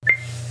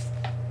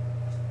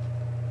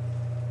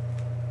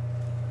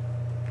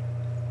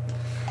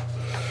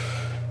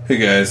Hey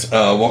guys,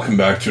 welcome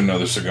back to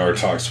another Cigar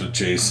Talks with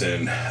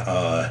Jason.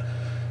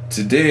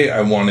 Today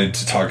I wanted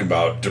to talk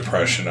about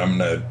depression. I'm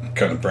going to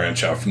kind of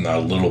branch out from that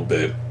a little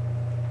bit,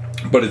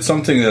 but it's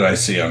something that I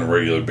see on a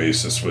regular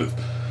basis with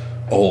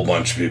a whole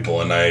bunch of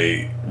people, and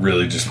I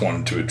really just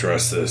wanted to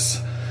address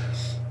this.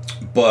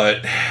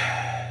 But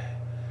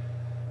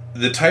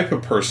the type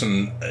of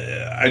person,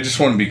 I just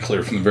want to be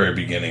clear from the very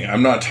beginning.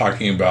 I'm not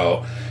talking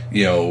about,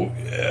 your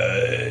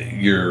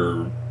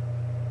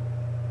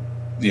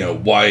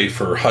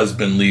wife or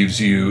husband leaves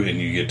you and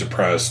you get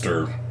depressed,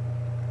 or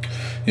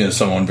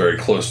someone very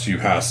close to you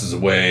passes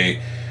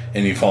away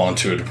and you fall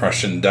into a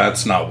depression.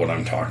 That's not what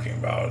I'm talking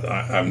about.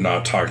 I'm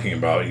not talking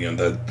about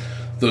that.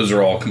 Those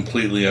are all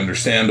completely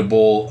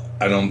understandable.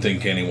 I don't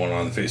think anyone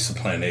on the face of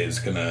the planet is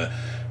gonna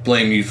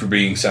blame you for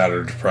being sad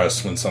or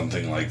depressed when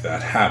something like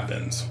that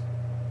happens.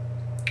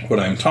 What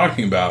I'm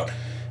talking about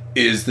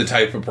is the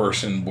type of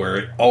person where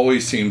it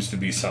always seems to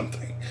be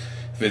something.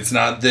 If it's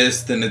not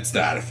this, then it's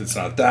that. If it's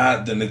not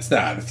that, then it's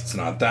that. If it's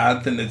not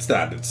that, then it's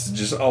that. It's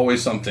just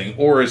always something.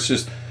 Or it's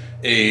just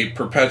a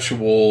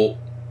perpetual,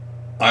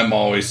 I'm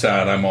always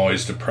sad, I'm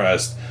always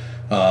depressed,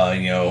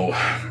 nothing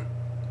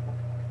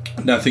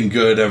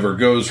good ever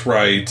goes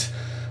right,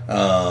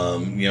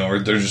 or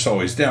they're just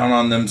always down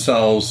on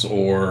themselves.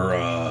 Or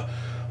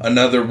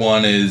another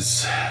one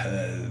is,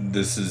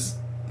 this is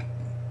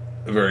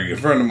a very good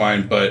friend of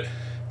mine, but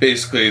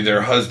basically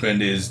their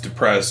husband is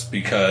depressed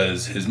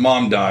because his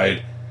mom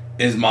died.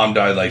 His mom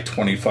died like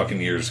 20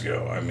 fucking years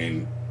ago. I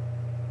mean,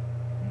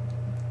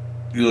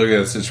 you look at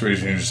that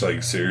situation, you're just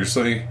like,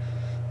 seriously?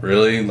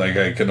 Really? Like,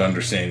 I could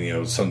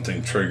understand,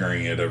 something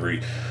triggering it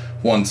every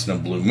once in a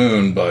blue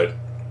moon, but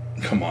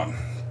come on.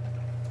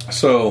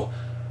 So,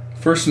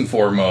 first and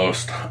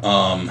foremost,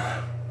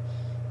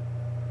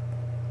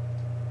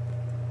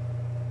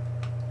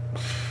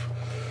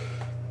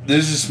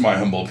 this is just my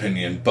humble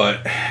opinion,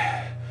 but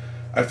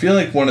I feel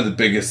like one of the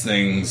biggest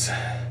things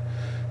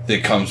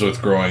that comes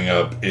with growing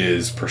up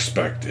is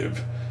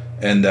perspective.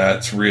 And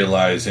that's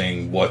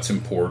realizing what's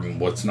important,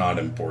 what's not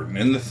important.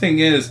 And the thing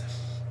is,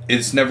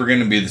 it's never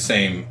going to be the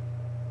same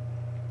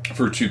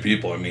for two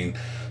people. I mean,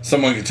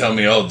 someone can tell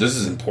me, oh, this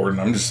is important.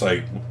 I'm just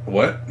like,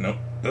 what? No,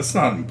 that's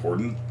not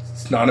important.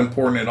 It's not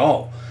important at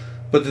all.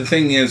 But the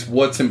thing is,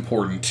 what's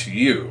important to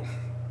you?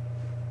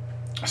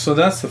 So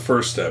that's the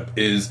first step,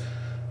 is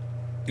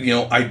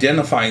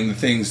identifying the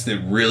things that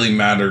really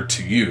matter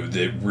to you,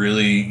 that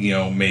really,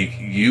 make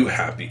you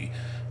happy.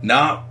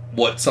 Not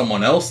what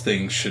someone else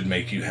thinks should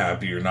make you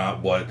happy, or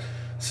not what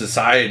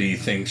society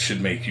thinks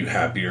should make you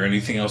happy, or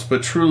anything else,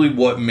 but truly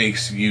what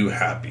makes you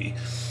happy.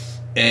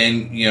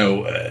 And,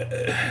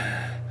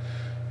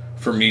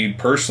 for me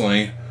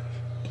personally,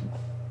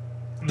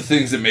 the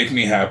things that make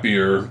me happy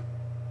are,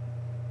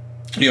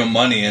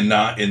 money, and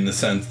not in the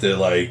sense that,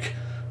 like,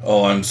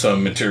 oh, I'm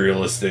some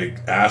materialistic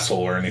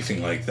asshole or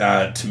anything like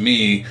that. To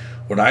me,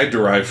 what I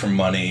derive from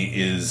money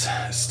is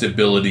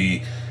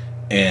stability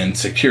and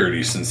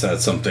security, since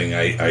that's something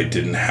I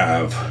didn't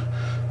have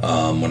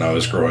when I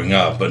was growing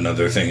up.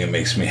 Another thing that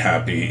makes me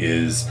happy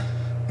is,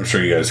 I'm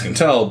sure you guys can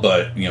tell,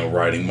 but,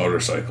 riding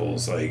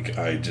motorcycles. Like,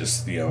 I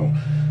just,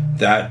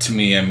 that to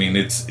me, I mean,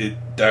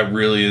 that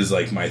really is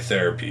like my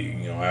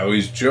therapy. I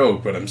always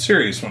joke, but I'm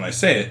serious when I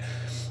say it.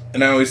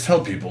 And I always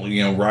tell people,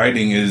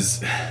 riding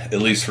is, at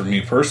least for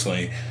me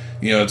personally,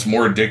 it's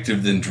more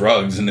addictive than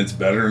drugs, and it's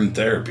better than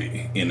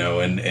therapy,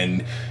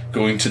 and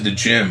going to the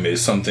gym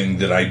is something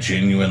that I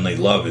genuinely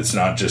love. It's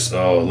not just,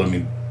 oh, let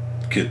me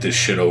get this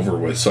shit over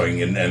with so I can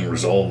get an end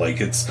result.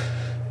 Like, it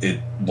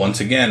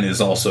once again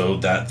is also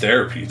that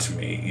therapy to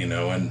me,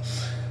 and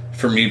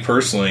for me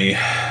personally,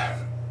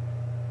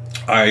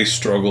 I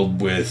struggled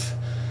with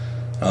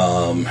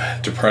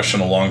depression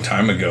a long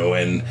time ago,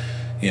 and,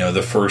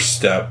 the first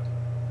step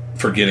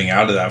for getting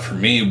out of that for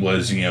me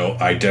was,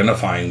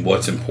 identifying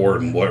what's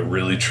important, what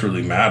really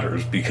truly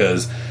matters.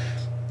 Because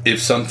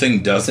if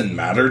something doesn't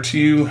matter to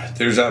you,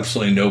 there's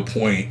absolutely no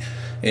point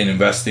in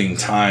investing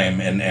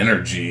time and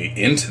energy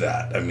into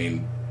that. I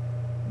mean,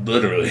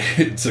 literally,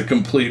 it's a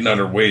complete and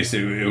utter waste.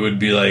 It would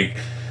be like,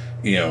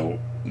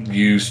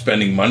 you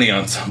spending money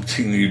on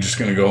something that you're just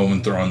going to go home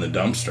and throw in the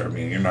dumpster. I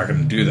mean, you're not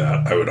going to do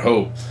that, I would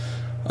hope.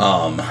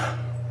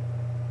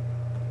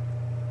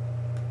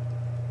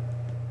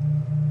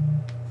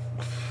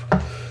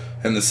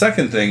 And the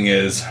second thing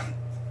is,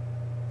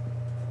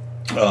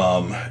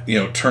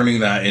 turning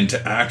that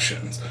into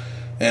actions.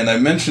 And I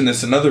mentioned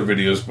this in other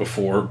videos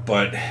before,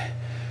 but,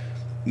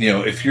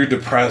 if you're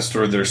depressed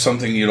or there's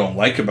something you don't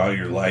like about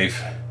your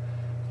life,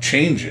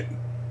 change it.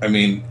 I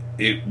mean,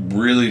 it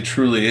really,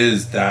 truly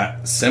is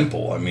that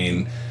simple. I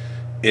mean,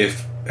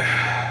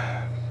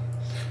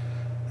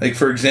 like,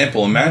 for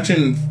example,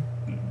 imagine,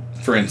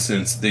 for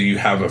instance, that you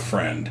have a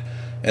friend,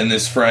 and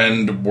this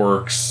friend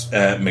works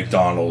at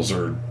McDonald's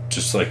or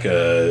just like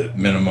a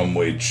minimum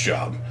wage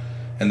job,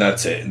 and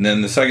that's it. And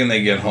then the second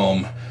they get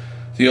home,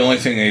 the only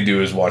thing they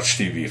do is watch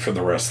TV for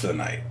the rest of the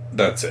night.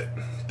 That's it.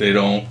 They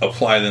don't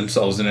apply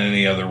themselves in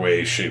any other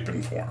way, shape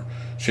or form.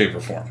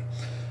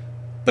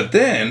 But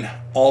then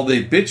all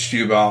they bitch to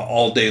you about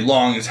all day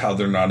long is how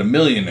they're not a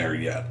millionaire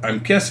yet. I'm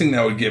guessing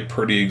that would get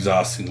pretty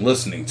exhausting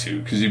listening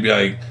to, because you'd be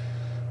like,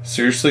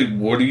 seriously,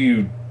 what are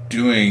you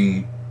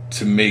doing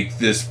to make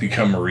this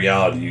become a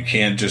reality? You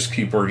can't just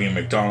keep working at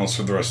McDonald's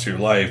for the rest of your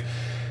life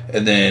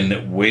and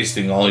then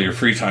wasting all your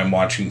free time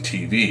watching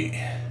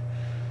TV.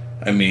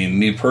 I mean,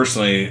 me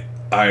personally,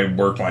 I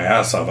work my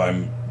ass off.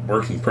 I'm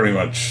working pretty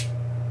much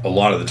a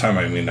lot of the time.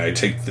 I mean, I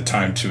take the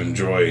time to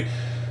enjoy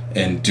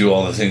and do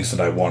all the things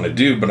that I want to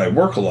do, but I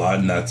work a lot,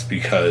 and that's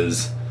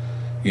because,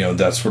 you know,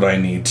 that's what I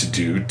need to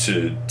do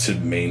to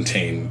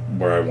maintain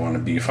where I want to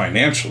be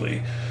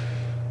financially.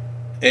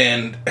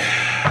 And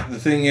the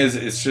thing is,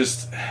 it's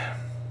just,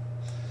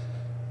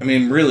 I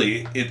mean,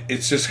 really,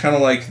 it's just kind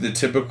of like the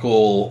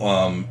typical,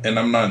 and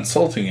I'm not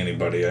insulting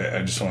anybody,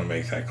 I just want to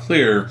make that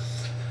clear,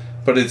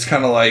 but it's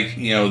kind of like,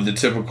 you know, the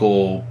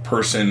typical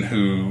person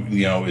who,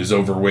 you know, is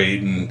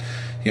overweight and,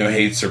 you know,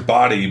 hates their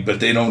body, but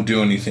they don't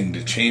do anything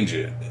to change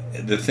it.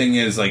 The thing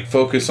is, like,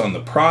 focus on the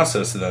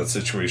process of that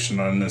situation,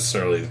 not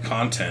necessarily the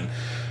content.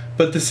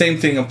 But the same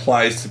thing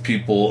applies to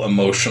people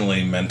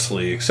emotionally,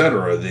 mentally,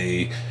 etc.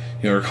 They,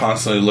 you know, are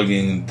constantly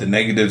looking at the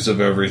negatives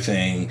of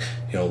everything.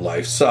 You know,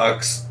 life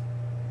sucks,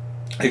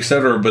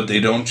 etc. But they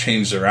don't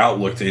change their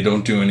outlook. They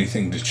don't do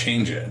anything to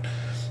change it.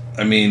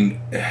 I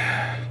mean,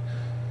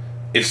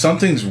 if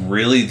something's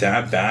really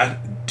that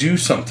bad, do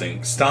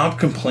something. Stop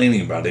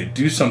complaining about it.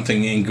 Do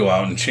something and go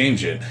out and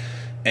change it.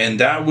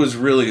 And that was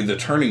really the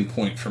turning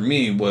point for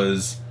me,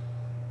 was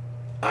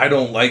I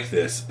don't like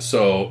this.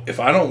 So if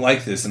I don't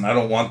like this and I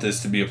don't want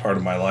this to be a part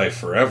of my life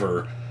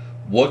forever,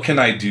 what can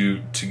I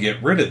do to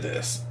get rid of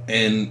this?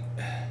 And,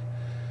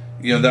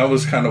 you know, that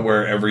was kind of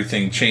where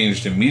everything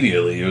changed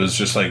immediately. It was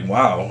just like,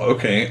 wow,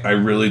 okay, I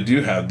really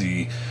do have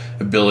the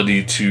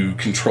ability to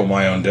control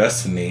my own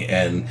destiny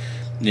and,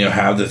 you know,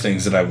 have the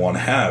things that I want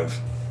to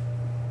have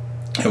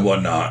and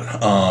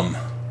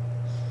whatnot.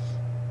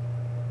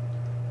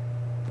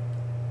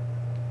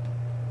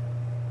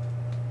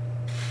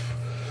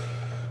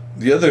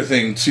 The other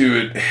thing,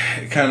 too,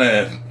 it kind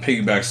of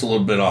piggybacks a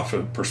little bit off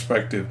of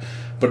perspective,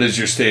 but is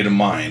your state of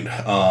mind.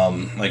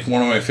 Like,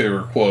 one of my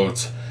favorite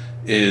quotes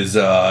is,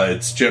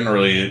 it's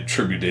generally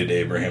attributed to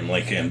Abraham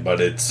Lincoln,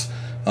 but it's,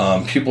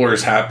 people are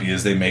as happy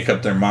as they make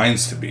up their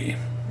minds to be.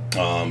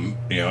 You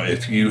know,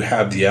 if you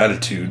have the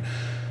attitude,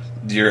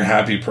 you're a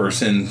happy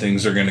person,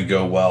 things are going to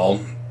go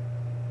well,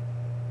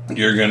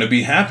 you're going to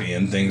be happy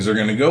and things are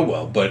going to go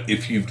well. But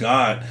if you've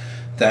got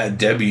that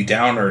Debbie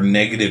Downer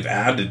negative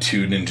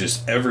attitude and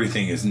just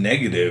everything is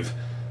negative,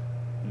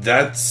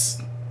 that's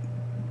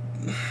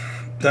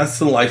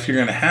the life you're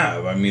going to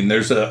have. I mean,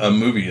 there's a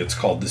movie, it's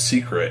called The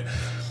Secret,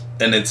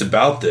 and it's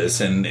about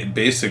this, and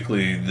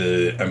basically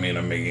I'm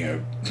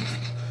making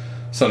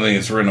something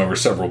that's written over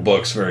several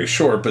books, very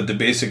short, but the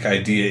basic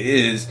idea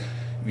is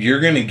you're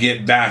going to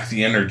get back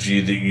the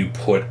energy that you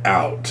put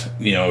out.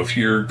 You know, if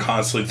you're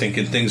constantly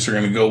thinking things are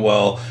going to go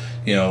well,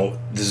 you know,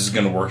 this is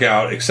going to work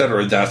out,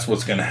 etc., that's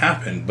what's going to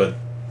happen. But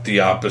the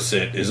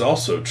opposite is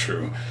also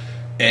true.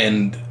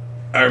 And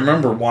I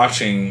remember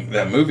watching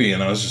that movie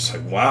and I was just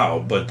like,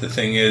 wow. But the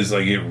thing is,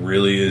 like, it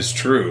really is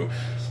true.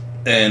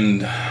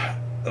 And,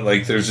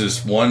 like, there's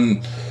this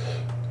one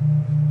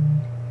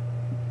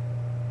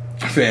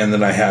fan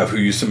that I have who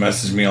used to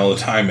message me all the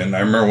time, and I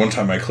remember one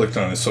time I clicked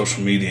on his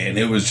social media and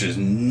it was just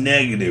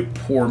negative,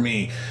 poor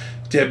me,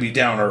 Debbie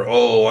Downer,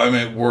 oh, I'm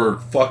at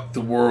work, fuck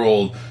the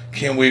world,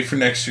 can't wait for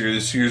next year,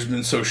 this year's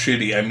been so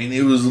shitty. I mean,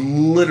 it was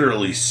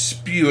literally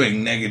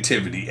spewing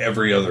negativity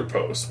every other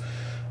post.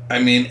 I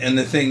mean, and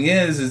the thing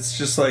is, it's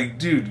just like,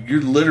 dude,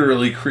 you're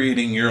literally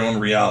creating your own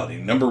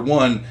reality. Number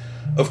one,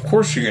 of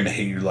course you're going to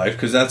hate your life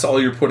because that's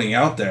all you're putting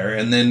out there.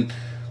 And then,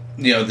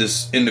 you know,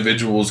 this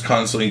individual is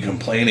constantly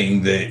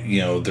complaining that,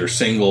 you know, they're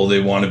single,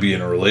 they want to be in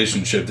a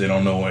relationship, they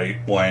don't know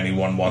why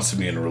anyone wants to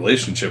be in a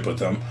relationship with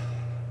them.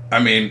 I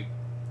mean,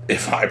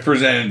 if I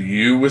presented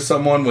you with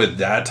someone with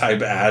that type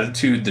of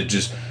attitude that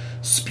just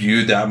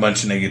spewed that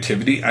much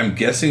negativity, I'm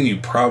guessing you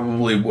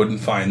probably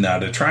wouldn't find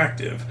that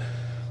attractive.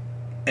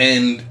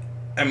 And,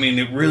 I mean,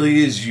 it really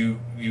is, you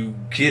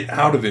get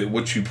out of it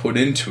what you put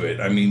into it.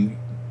 I mean,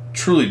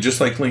 truly, just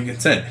like Lincoln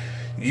said,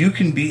 you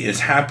can be as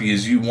happy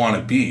as you want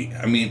to be.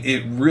 I mean,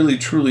 it really,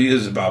 truly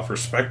is about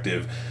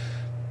perspective.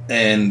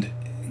 And,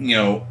 you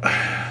know,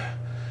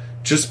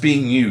 just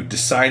being you,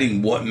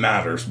 deciding what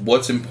matters,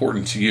 what's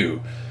important to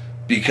you.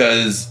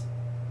 Because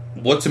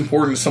what's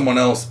important to someone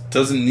else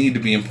doesn't need to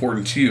be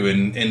important to you.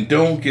 And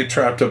don't get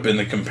trapped up in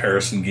the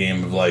comparison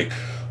game of like,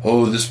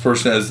 oh, this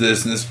person has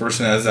this and this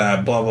person has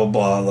that, blah, blah,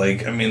 blah.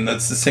 Like, I mean,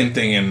 that's the same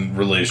thing in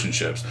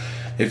relationships.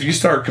 If you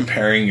start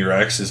comparing your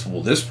exes,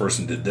 well, this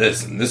person did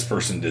this and this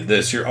person did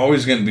this, you're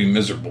always going to be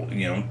miserable.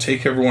 You know,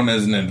 take everyone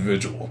as an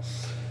individual.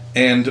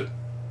 And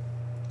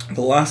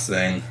the last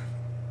thing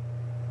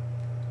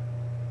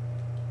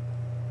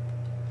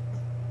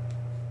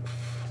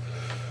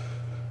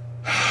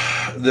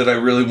that I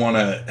really want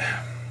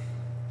to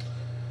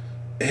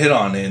hit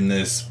on in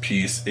this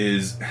piece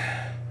is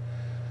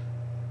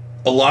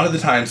a lot of the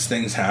times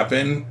things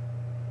happen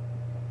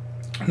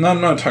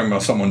I'm not talking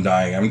about someone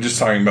dying. I'm just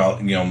talking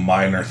about,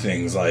 minor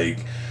things like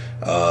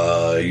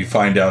you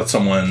find out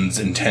someone's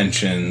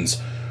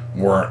intentions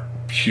weren't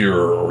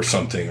pure or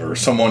something, or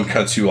someone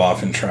cuts you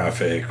off in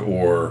traffic,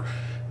 or,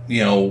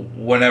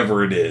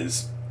 whatever it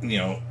is,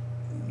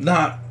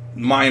 not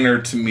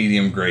minor to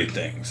medium grade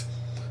things.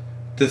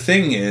 The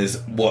thing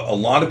is, what a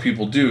lot of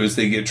people do is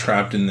they get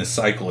trapped in this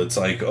cycle. It's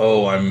like,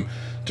 oh, I'm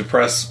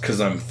depressed because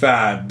I'm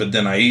fat, but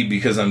then I eat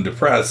because I'm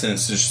depressed, and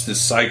it's just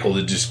this cycle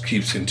that just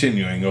keeps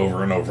continuing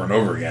over and over and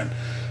over again.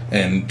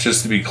 And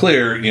just to be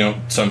clear,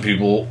 some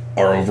people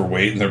are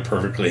overweight and they're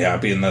perfectly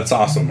happy, and that's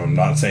awesome. I'm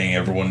not saying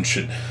everyone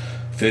should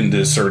fit into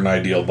a certain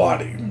ideal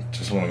body.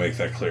 Just want to make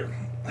that clear.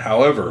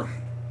 However,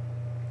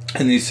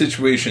 in these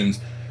situations,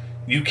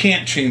 you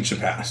can't change the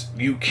past.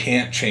 You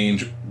can't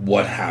change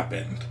what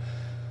happened.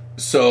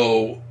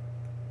 So,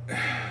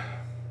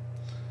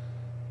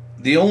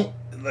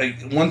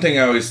 one thing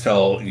I always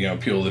tell,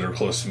 people that are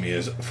close to me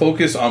is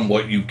focus on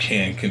what you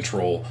can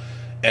control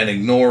and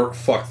ignore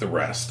fuck the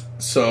rest.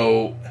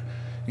 So,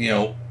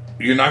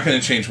 you're not going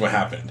to change what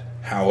happened.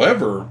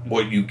 However,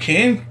 what you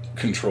can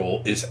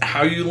control is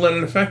how you let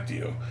it affect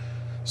you.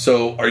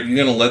 So, are you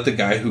going to let the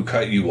guy who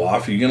cut you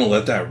off, are you going to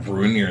let that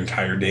ruin your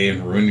entire day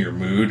and ruin your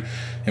mood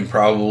and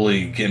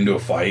probably get into a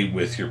fight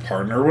with your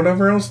partner or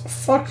whatever else?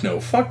 Fuck no.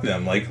 Fuck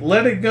them.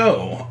 Let it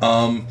go.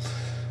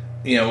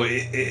 The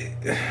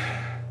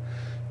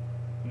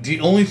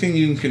only thing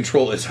you can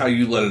control is how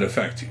you let it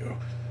affect you.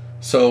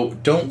 So,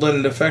 don't let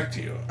it affect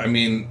you. I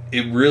mean,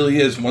 it really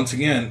is, once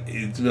again,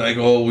 it's like,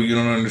 oh, well, you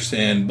don't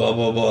understand, blah,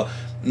 blah, blah.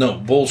 No,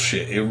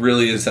 bullshit. It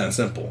really is that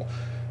simple.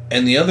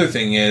 And the other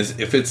thing is,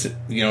 if it's,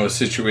 a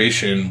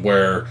situation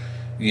where,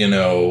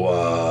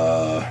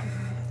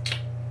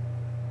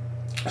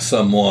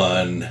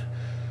 someone,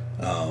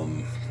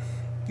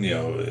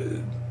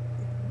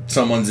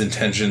 someone's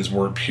intentions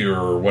weren't pure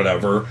or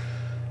whatever,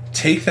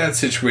 take that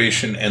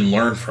situation and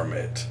learn from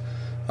it.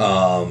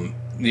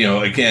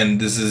 Again,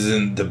 this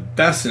isn't the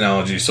best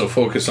analogy, so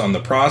focus on the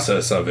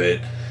process of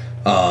it.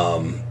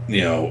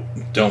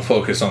 Don't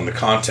focus on the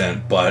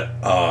content, but,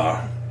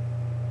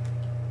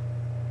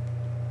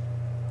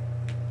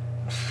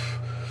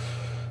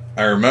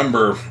 I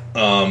remember,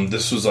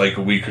 this was like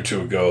a week or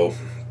two ago,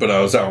 but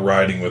I was out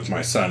riding with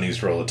my son.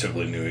 He's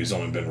relatively new. He's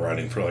only been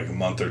riding for like a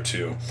month or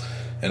two.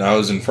 And I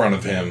was in front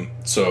of him,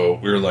 so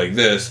we were like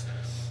this.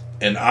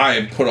 And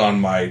I put on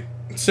my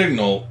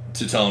signal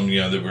to tell him,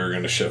 that we were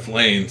going to shift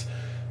lanes.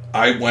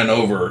 I went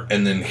over,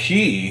 and then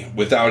he,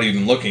 without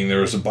even looking,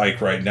 there was a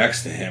bike right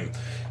next to him.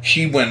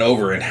 He went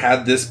over, and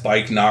had this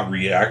bike not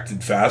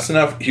reacted fast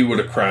enough, he would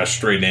have crashed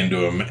straight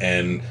into him.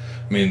 And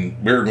we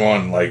were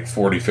going like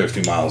 40,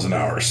 50 miles an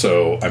hour.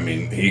 So,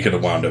 he could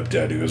have wound up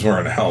dead. He was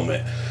wearing a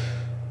helmet.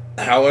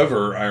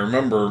 However, I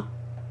remember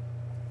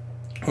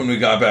when we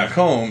got back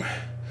home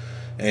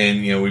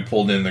and, we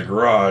pulled in the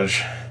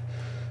garage,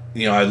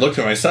 I looked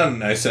at my son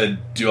and I said,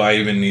 do I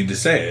even need to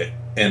say it?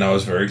 And I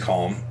was very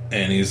calm.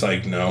 And he's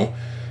like, no.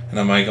 And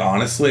I'm like,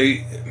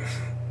 honestly,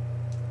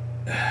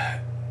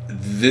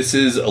 this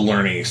is a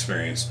learning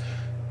experience.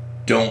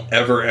 Don't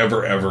ever,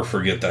 ever, ever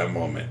forget that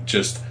moment.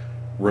 Just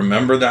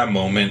remember that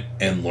moment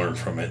and learn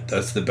from it.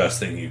 That's the best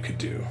thing you could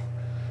do.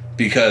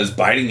 Because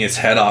biting his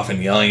head off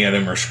and yelling at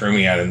him or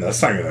screaming at him,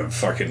 that's not going to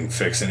fucking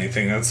fix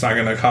anything. That's not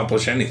going to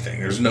accomplish anything.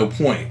 There's no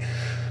point.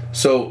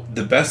 So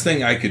the best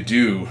thing I could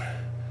do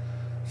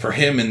for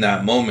him in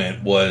that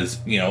moment was,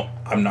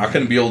 I'm not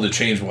going to be able to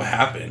change what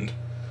happened,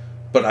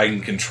 but I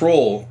can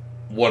control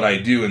what I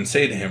do and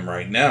say to him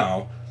right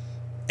now,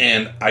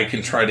 and I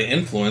can try to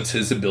influence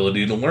his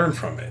ability to learn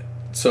from it.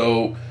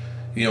 So,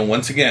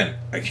 once again,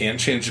 I can't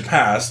change the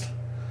past.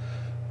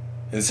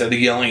 Instead of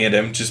yelling at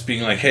him, just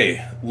being like,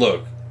 hey,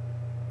 look,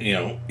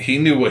 he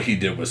knew what he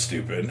did was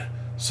stupid.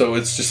 So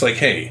it's just like,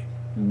 hey,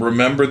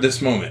 remember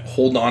this moment.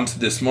 Hold on to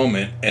this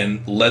moment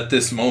and let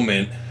this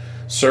moment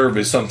serve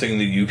as something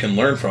that you can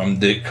learn from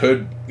that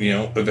could,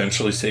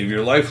 eventually save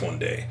your life one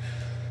day.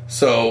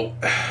 So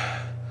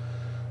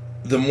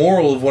the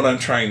moral of what I'm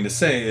trying to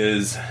say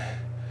is,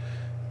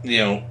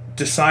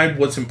 decide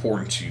what's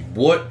important to you,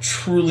 what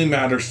truly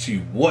matters to you,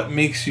 what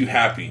makes you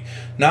happy,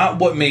 not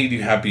what made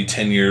you happy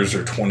 10 years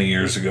or 20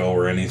 years ago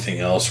or anything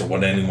else or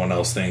what anyone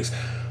else thinks.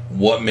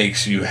 What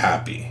makes you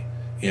happy?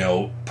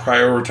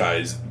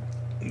 Prioritize,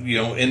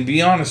 and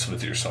be honest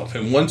with yourself.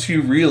 And once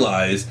you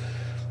realize,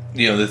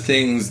 the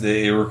things that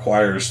it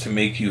requires to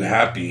make you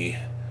happy,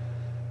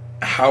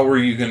 how are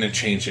you going to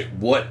change it?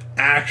 What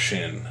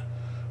action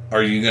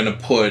are you going to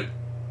put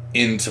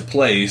into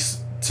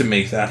place to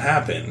make that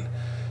happen?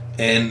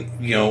 And,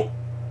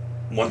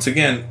 once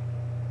again,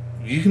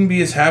 you can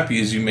be as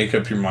happy as you make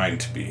up your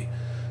mind to be.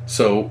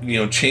 So,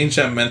 change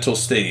that mental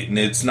state. And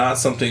it's not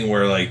something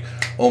where like,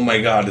 oh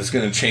my God, it's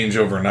going to change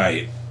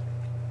overnight.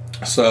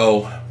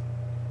 So,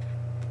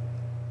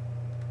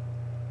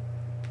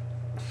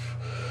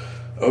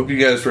 I hope you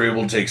guys were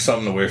able to take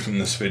something away from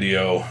this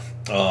video.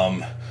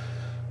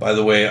 By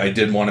the way, I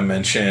did want to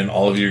mention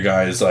all of you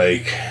guys,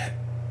 like,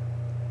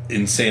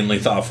 insanely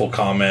thoughtful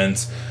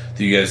comments.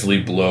 that you guys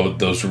leave below.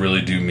 Those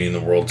really do mean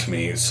the world to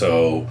me.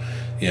 So,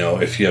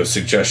 if you have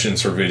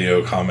suggestions for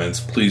video comments,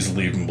 please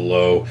leave them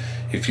below.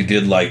 If you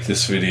did like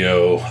this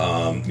video,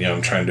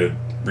 I'm trying to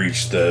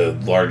reach the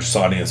largest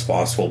audience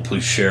possible.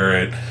 Please share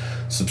it,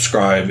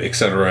 subscribe,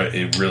 etc.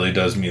 It really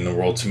does mean the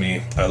world to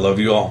me. I love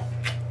you all.